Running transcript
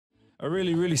A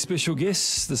really, really special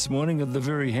guest this morning of the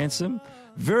very handsome,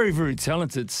 very, very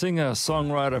talented singer,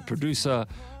 songwriter, producer,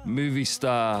 movie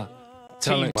star,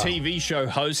 TV show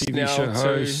host TV now show too.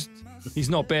 host. He's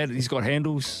not bad. He's got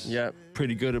handles. Yeah.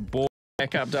 Pretty good at ball.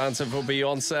 Backup dancer for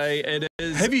Beyonce. It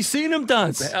is. Have you seen him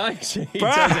dance? Actually, he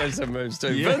Bruh. does have some moves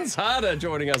too. Yeah. Vince Harder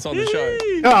joining us on the show.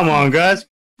 Come on, guys,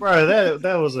 bro.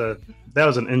 That was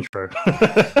an intro.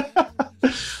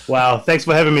 Wow, thanks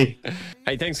for having me.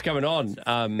 Hey, thanks for coming on.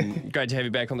 Great to have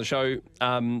you back on the show.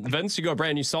 Vince, you got a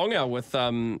brand new song out with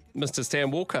Mr. Stan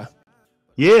Walker.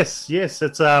 Yes,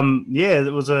 it's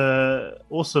it was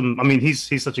awesome. I mean,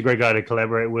 he's such a great guy to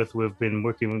collaborate with. We've been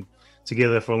working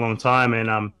together for a long time,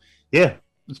 and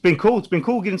it's been cool. It's been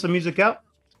cool getting some music out.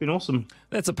 It's been awesome.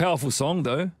 That's a powerful song,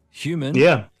 though. Human.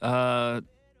 Yeah.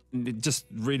 Just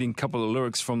reading a couple of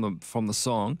lyrics from the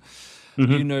song.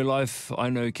 Mm-hmm. You know, life I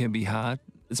know can be hard.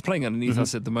 It's playing underneath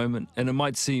us at the moment, and it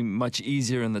might seem much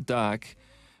easier in the dark,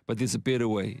 but there's a better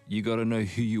way. You got to know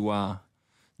who you are.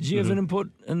 Did you have an input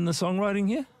in the songwriting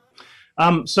here?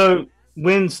 So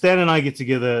when Stan and I get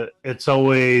together, it's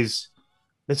always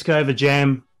let's go have a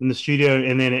jam in the studio,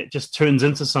 and then it just turns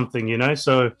into something, you know.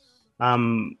 So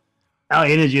our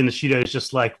energy in the studio is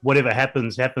just like whatever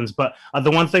happens. But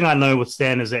the one thing I know with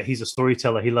Stan is that he's a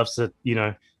storyteller. He loves to,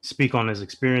 speak on his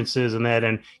experiences and that,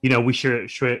 and we share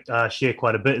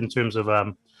quite a bit in terms of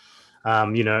our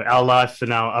life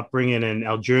and our upbringing and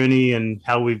our journey and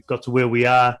how we've got to where we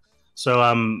are.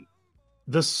 So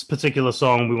this particular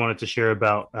song we wanted to share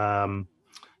about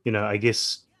I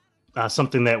guess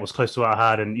something that was close to our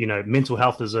heart, and mental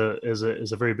health is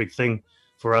a very big thing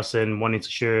for us, and wanting to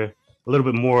share a little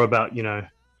bit more about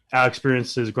our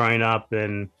experiences growing up.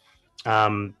 And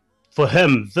for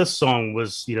him, this song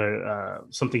was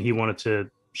something he wanted to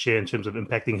share in terms of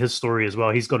impacting his story as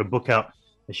well. He's got a book out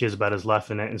that shares about his life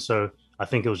in it, and so I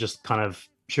think it was just kind of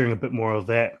sharing a bit more of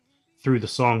that through the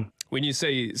song. When you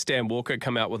see Stan Walker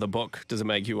come out with a book, does it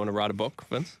make you want to write a book,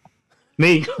 Vince?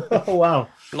 Me? Oh, wow.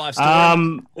 Life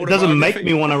story? It doesn't make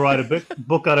me want to write a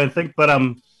book, I don't think, but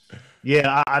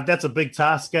that's a big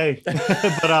task, eh?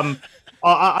 But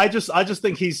I just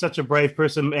think he's such a brave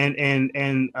person,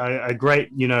 and a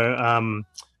great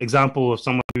example of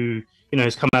someone who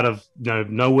has come out of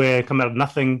nowhere, come out of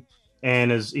nothing,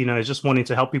 and is just wanting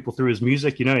to help people through his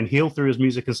music, and heal through his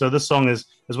music. And so this song is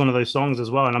one of those songs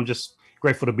as well, and I'm just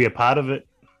grateful to be a part of it.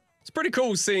 It's pretty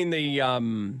cool seeing the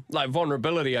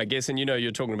vulnerability, I guess, and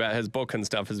you're talking about his book and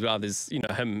stuff as well. There's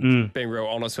him being real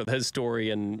honest with his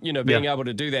story, and being able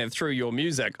to do that through your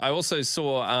music. I also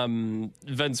saw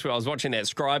Vince, where I was watching that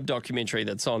Scribe documentary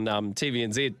that's on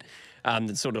TVNZ,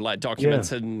 that sort of like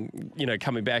documents him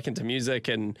coming back into music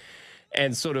and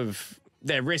sort of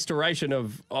that restoration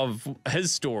of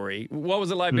his story. What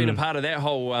was it like being a part of that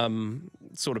whole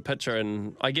sort of picture?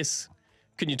 And I guess,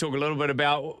 can you talk a little bit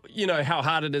about, how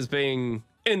hard it is being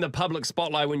in the public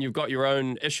spotlight when you've got your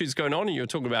own issues going on, and you're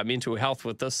talking about mental health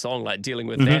with this song, like dealing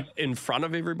with that in front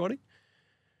of everybody?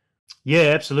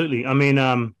 Yeah, absolutely. I mean,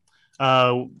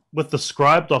 with the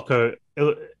Scribe doco,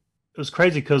 it was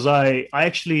crazy because I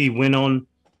actually went on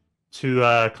to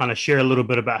kind of share a little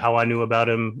bit about how I knew about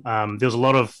him. There's a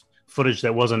lot of footage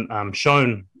that wasn't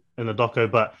shown in the doco,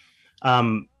 but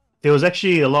there was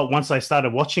actually a lot, once I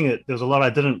started watching it, there was a lot I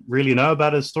didn't really know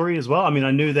about his story as well. I mean, I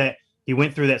knew that he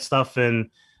went through that stuff and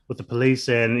with the police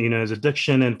and, his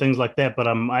addiction and things like that, but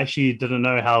I actually didn't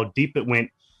know how deep it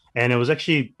went. And it was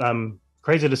actually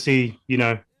crazy to see,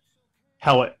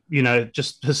 how it,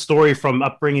 just his story from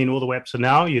upbringing all the way up to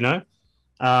now,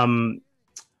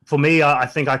 For me, I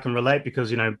think I can relate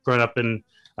because, growing up in,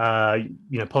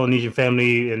 Polynesian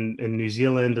family in New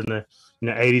Zealand in the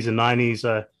 80s and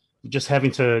 90s, just having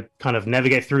to kind of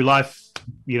navigate through life,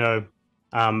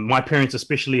 my parents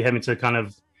especially having to kind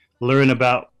of learn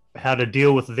about how to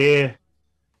deal with their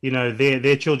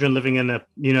children living in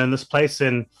in this place.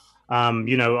 And,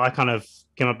 I kind of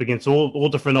came up against all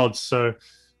different odds. So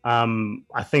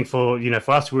I think for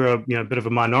us, we're a bit of a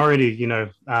minority,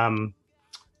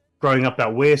 growing up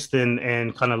out west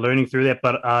and kind of learning through that.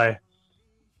 But I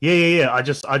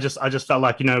just felt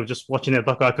like, just watching that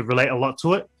doc, I could relate a lot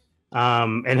to it.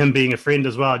 And him being a friend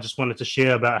as well, I just wanted to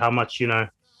share about how much, he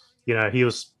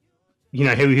was,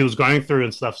 he was going through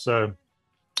and stuff. So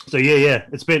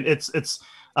it's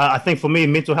I think for me,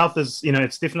 mental health is,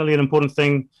 it's definitely an important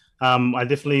thing. I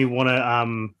definitely want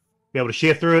to, be able to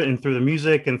share through it and through the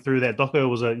music and through that doco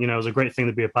was a great thing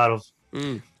to be a part of.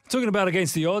 Talking about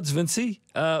against the odds, Vincey,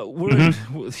 we're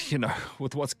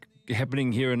with what's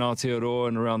happening here in Aotearoa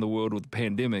and around the world with the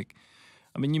pandemic.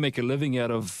 I mean, you make a living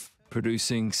out of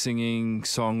producing, singing,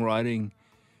 songwriting.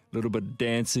 little bit of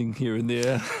dancing here and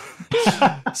there.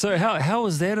 So how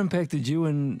has that impacted you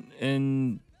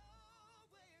in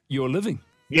your living?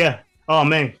 Yeah. Oh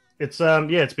man, it's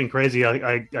been crazy.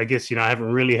 I guess I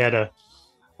haven't really had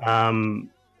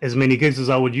as many gigs as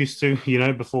I would used to,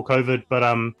 before COVID.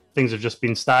 But things have just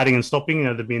been starting and stopping.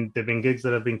 There've been gigs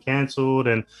that have been cancelled,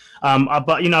 and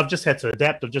but I've just had to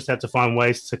adapt. I've just had to find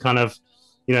ways to kind of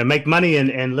make money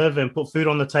and live and put food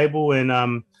on the table. And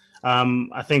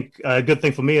I think a good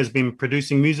thing for me has been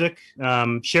producing music,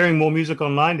 sharing more music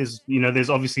online. There's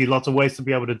obviously lots of ways to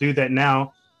be able to do that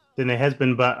now than there has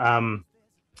been. But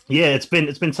yeah, it's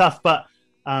been tough. But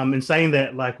in saying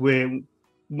that, like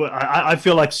I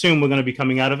feel like soon we're going to be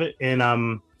coming out of it, and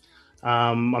I'm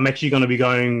actually going to be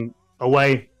going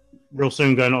away real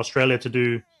soon, going to Australia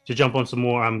to jump on some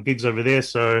more gigs over there.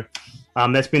 So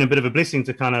that's been a bit of a blessing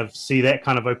to kind of see that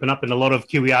kind of open up, and a lot of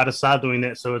Kiwi artists are doing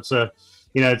that. So it's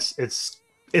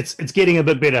it's getting a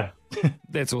bit better.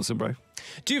 That's awesome, bro.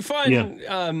 Do you find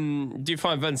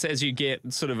Vince, as you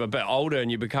get sort of a bit older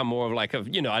and you become more of like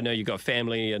I know you got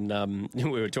family, and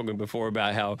we were talking before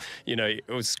about how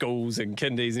schools and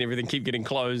kindies and everything keep getting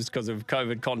closed because of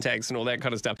COVID contacts and all that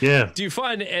kind of stuff. Yeah. Do you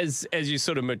find as you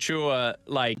sort of mature,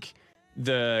 like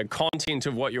the content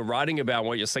of what you're writing about,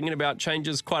 what you're singing about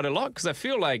changes quite a lot? Because I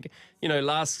feel like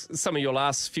some of your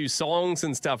last few songs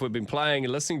and stuff we've been playing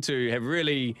and listening to have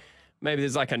really, maybe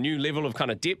there's like a new level of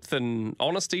kind of depth and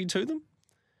honesty to them.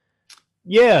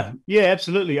 Yeah,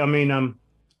 absolutely. I mean, man,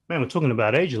 we're talking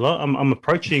about age a lot. I'm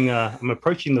approaching the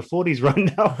 40s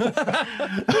right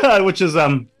now, which is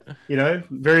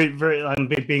very, very. I'm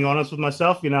being honest with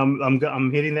myself.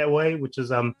 I'm heading that way, which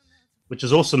is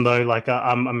awesome though. Like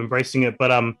I'm embracing it.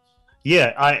 But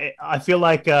yeah, I feel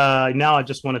like now I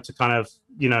just wanted to kind of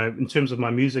in terms of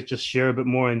my music, just share a bit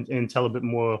more and tell a bit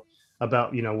more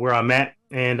about where I'm at.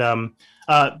 And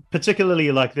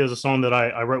particularly, like, there's a song that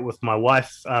I wrote with my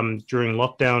wife during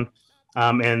lockdown,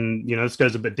 and this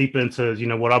goes a bit deeper into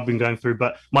what I've been going through.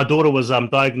 But my daughter was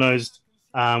diagnosed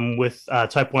with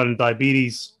type 1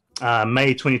 diabetes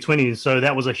May 2020, and so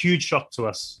that was a huge shock to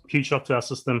our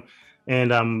system.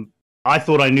 And I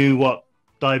thought I knew what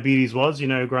diabetes was,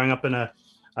 growing up in a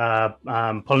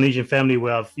Polynesian family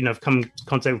where I've come in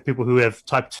contact with people who have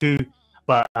type 2,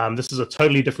 but this is a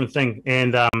totally different thing.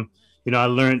 And I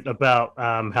learned about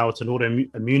how it's an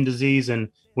autoimmune disease, and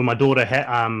when my daughter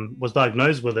was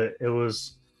diagnosed with it, it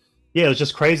was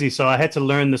just crazy. So I had to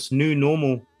learn this new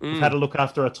normal of how to look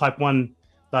after a type 1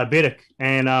 diabetic,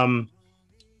 and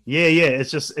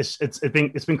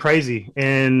it's been crazy.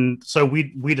 And so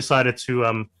we decided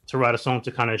to write a song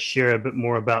to kind of share a bit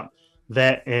more about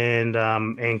that, and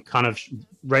kind of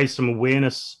raise some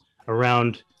awareness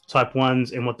around type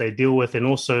 1s and what they deal with, and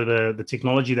also the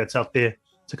technology that's out there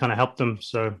to kind of help them.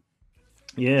 So,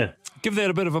 yeah. Give that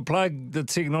a bit of a plug, the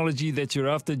technology that you're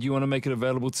after. Do you want to make it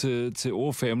available to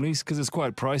all families? Because it's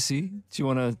quite pricey. Do you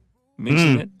want to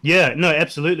mention that? Yeah, no,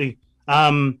 absolutely.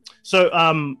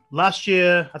 So last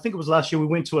year, I think it was last year, we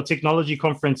went to a technology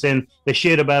conference, and they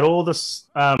shared about all this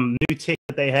new tech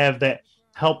that they have that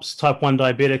helps type 1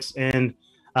 diabetics. And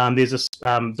there's this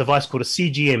device called a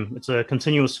CGM. It's a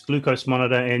continuous glucose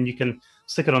monitor, and you can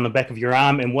stick it on the back of your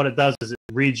arm. And what it does is it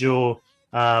reads your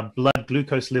blood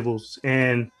glucose levels.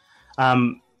 And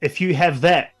if you have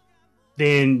that,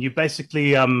 then you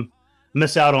basically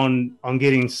miss out on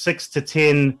getting 6 to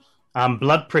 10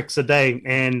 blood pricks a day.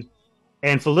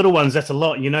 And for little ones, that's a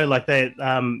lot, like that.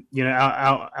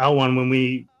 Our one, when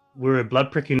we were a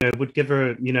blood prick, would give her,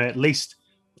 at least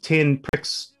 10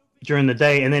 pricks during the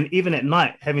day. And then even at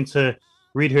night, having to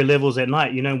read her levels at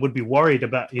night, would be worried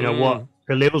about, what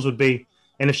her levels would be.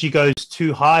 And if she goes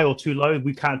too high or too low,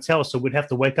 we can't tell. So we'd have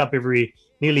to wake up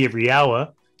nearly every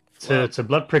hour to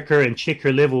blood prick her and check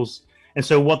her levels. And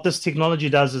so what this technology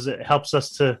does is it helps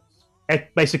us to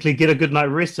basically get a good night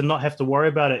rest and not have to worry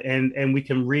about it. And we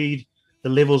can read the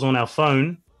levels on our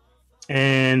phone,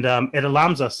 and it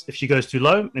alarms us if she goes too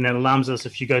low, and it alarms us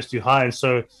if she goes too high. And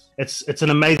so it's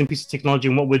an amazing piece of technology.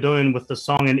 And what we're doing with the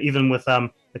song, and even with the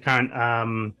current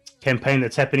campaign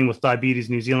that's happening with Diabetes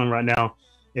New Zealand right now,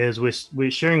 is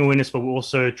we're sharing awareness, but we're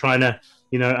also trying to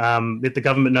let the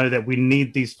government know that we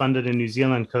need these funded in New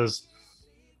Zealand, because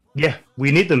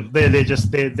we need them.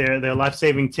 They're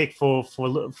life-saving tech for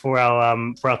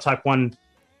our type 1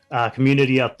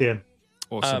 community out there.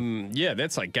 Awesome.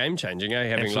 That's like game changing,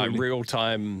 having Absolutely. like real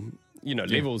time,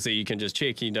 levels that you can just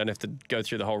check. You don't have to go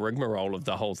through the whole rigmarole of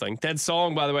the whole thing. That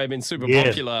song, by the way, has been super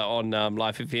popular on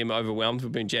Life FM. Overwhelmed.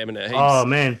 We've been jamming it heaps. Oh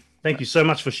man, thank you so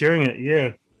much for sharing it.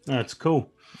 Yeah, it's cool.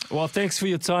 Well, thanks for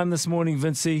your time this morning,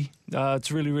 Vincey.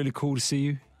 It's really, really cool to see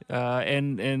you,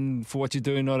 and for what you're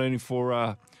doing, not only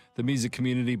for the music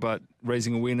community, but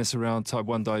raising awareness around type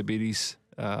 1 diabetes.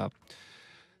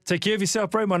 Take care of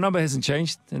yourself, bro. My number hasn't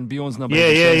changed, and Bjorn's number.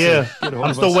 Yeah. So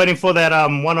I'm still waiting for that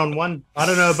one-on-one. I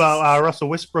don't know about Russell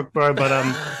Westbrook, bro, but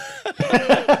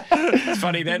It's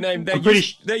funny, that name, that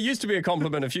used to be a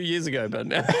compliment a few years ago, but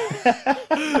now.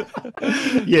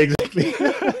 Yeah, exactly.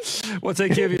 Well,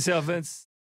 take care of yourself, Vince.